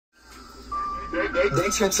They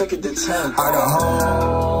 10 second to 10. I got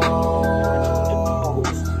hoes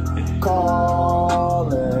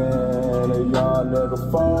calling a young nigga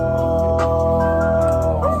phone.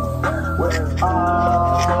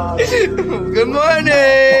 Good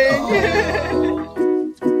morning.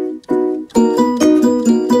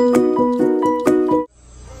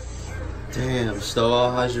 Damn,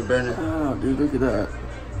 Stoa, how's your burner? Oh, dude, look at that.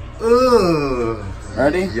 Ooh.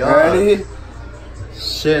 Ready? Yeah. Ready?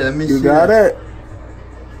 Shit, let me see. You got it?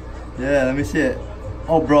 Yeah, let me see it.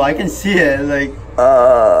 Oh, bro, I can see it. Like,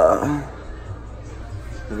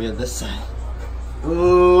 let me get this side.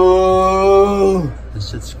 Ooh.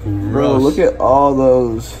 This shit's gross. Bro, look at all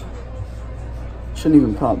those. Shouldn't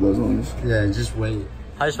even pop those ones. Yeah, just wait.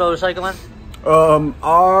 How do you spell recycling?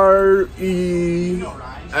 R-E-S-Y.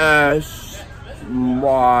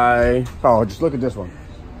 Oh, just look at this one.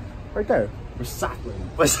 Right there. Recycling.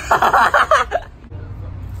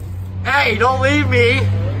 Hey, don't leave me!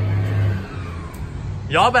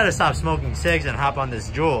 Y'all better stop smoking cigs and hop on this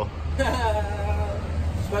Juul.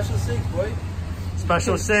 Special cigs, boy.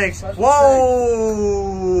 Special cigs.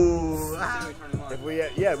 Whoa! If we,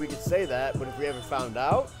 yeah, we could say that, but if we ever found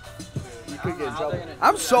out, you could get in trouble.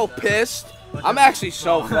 I'm so pissed. I'm actually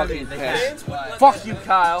so fucking pissed. Fuck you,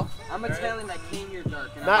 Kyle. I'm Italian, I came here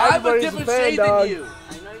dark. And Not I'm a everybody's different fan, shade dog. than you. I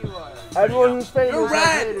know you are. Everyone who's famous You're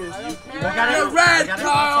has red. haters. You're red,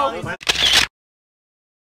 Kyle.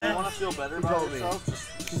 You want to feel better about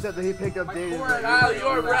yourself? He said that he picked up dating. Kyle,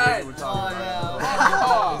 you're red.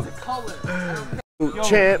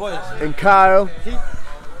 Champ and Kyle.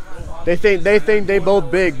 They think they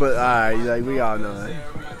both big, but like we all know that.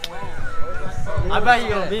 I bet you're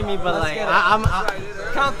gonna beat me, but like, I'm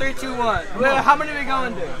count 3, 2, 1. Wait, how many are we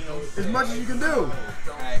going to? As much as you can do.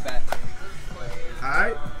 Alright, bet.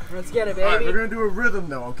 Alright? Let's get it, Alright, baby. we're gonna do a rhythm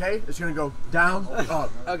though, okay? It's gonna go down,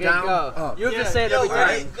 up, Okay, down, go. up. You have to say it every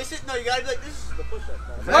time. No, you gotta be like, this is the push-up.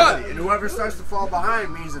 Exactly. And whoever starts to fall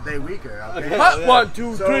behind means that they weaker, okay? Hot 1,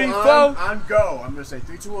 2, So 3, 4. on go. I'm gonna say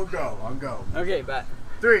 3, 2, 1, go. On go. Okay, bet.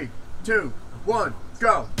 3, 2, 1,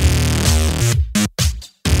 go.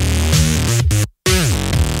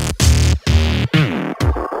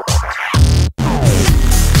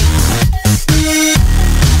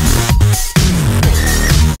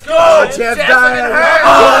 Go, Champ Diane!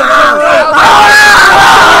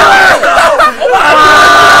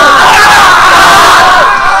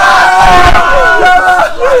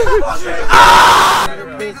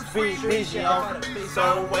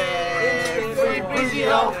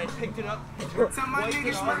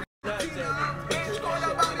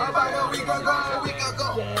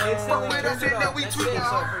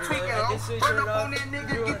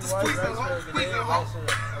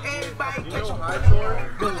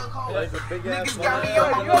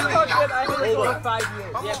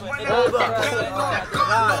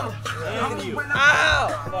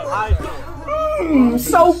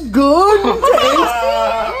 So good!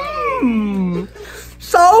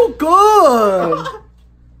 So good!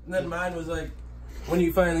 And then mine was like, when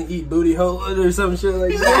you finally eat booty hole or some shit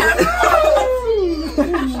like that.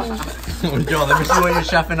 Yo, let me see what you're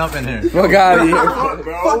chefing up in here. Fuck out of here.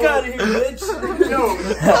 Fuck out of here, bitch.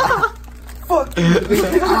 Fuck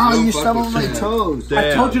oh, you stumbled my toes. Damn.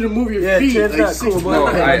 I told you to move your feet. Champ's Like not cool, boy. No,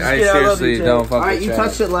 I seriously don't fuck Alright, with you Chad.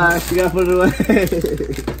 touched it last. You gotta put it away.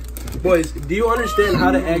 Boys, do you understand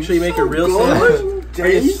how to actually make a real sandwich? Are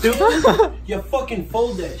you stupid? You fucking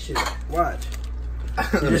fold that shit. Watch.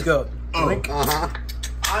 You just go. Doink. I'm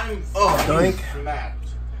Doink.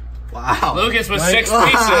 Wow. Lucas with 6 pieces.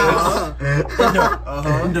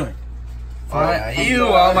 Doink. Ew,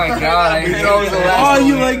 oh my god, I know the last Oh,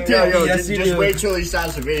 you one. like that? Yo, Yes, you just do. wait till he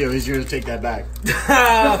stops the video. He's gonna take that back.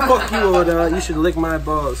 Fuck you, Oda. You should lick my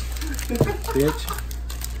balls, bitch.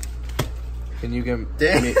 Can you give me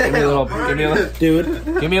a little, Dude.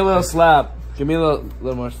 give me a little slap. Give me a little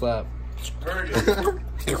more slap.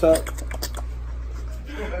 What's up?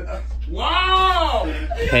 Wow!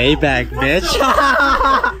 Payback, bitch.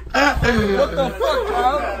 What the fuck,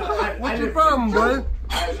 Kyle? What's your problem, boy?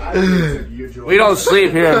 We don't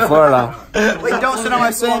sleep here in Florida. Wait, don't sit on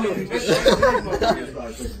my sandwich.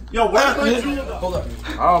 Yo, what? I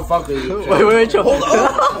don't fuck with you. Wait, hold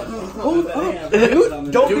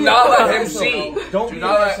on. Don't Do be not a let fucking him asshole. see. Don't Do be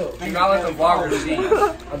not an let asshole. do not let the vlogger see.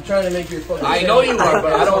 I'm trying to make your fucking I know you are,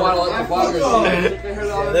 but I don't want to let the vlogger see.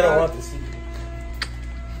 Yeah, they don't want to see.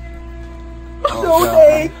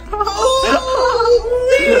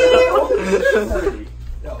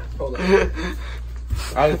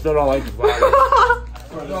 I still don't like the vlogger.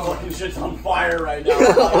 Fucking shit's on fire right now.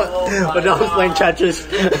 But don't playing Tetris.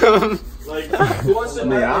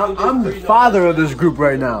 I'm the father of this group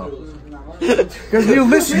right now. Because you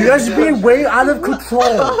listen, you guys are being way out of control.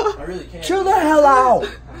 I really can't. Chill the hell out.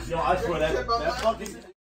 Yo, I swear that fucking.